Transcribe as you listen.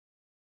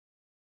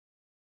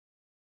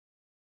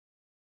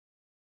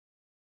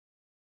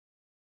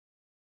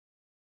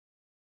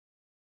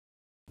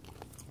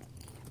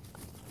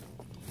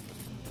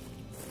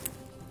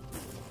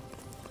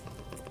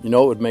You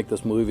know what would make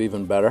this movie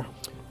even better?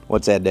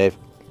 What's that, Dave?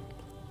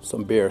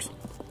 Some beers.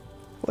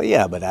 Well,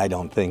 yeah, but I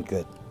don't think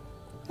that...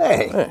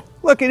 Hey, Hey.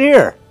 look at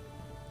here.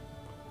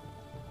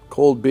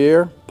 Cold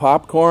beer,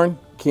 popcorn,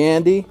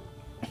 candy.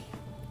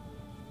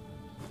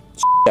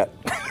 Shit.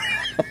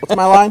 What's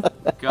my line?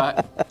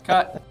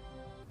 Cut.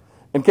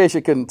 In case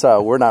you couldn't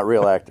tell, we're not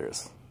real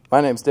actors.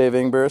 My name's Dave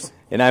Ingbers,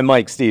 And I'm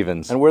Mike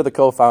Stevens. and we're the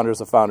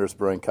co-founders of Founders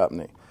Brewing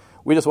Company.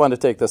 We just wanted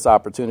to take this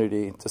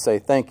opportunity to say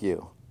thank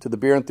you to the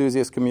beer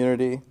enthusiast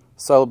community,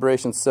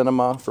 Celebration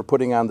Cinema, for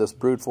putting on this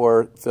Brewed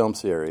for film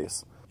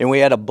series. And we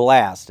had a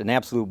blast, an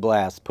absolute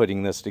blast,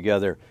 putting this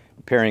together,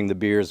 pairing the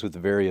beers with the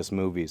various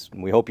movies.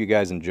 And we hope you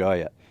guys enjoy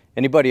it.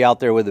 Anybody out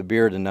there with a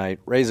beer tonight,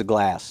 raise a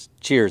glass.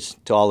 Cheers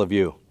to all of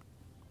you.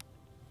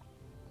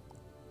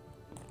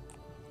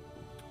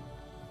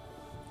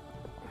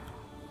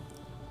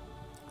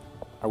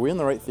 Are we in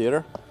the right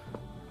theater?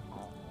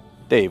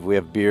 Dave, we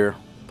have beer,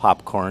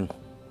 popcorn.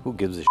 Who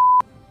gives a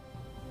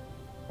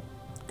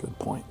Good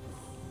point.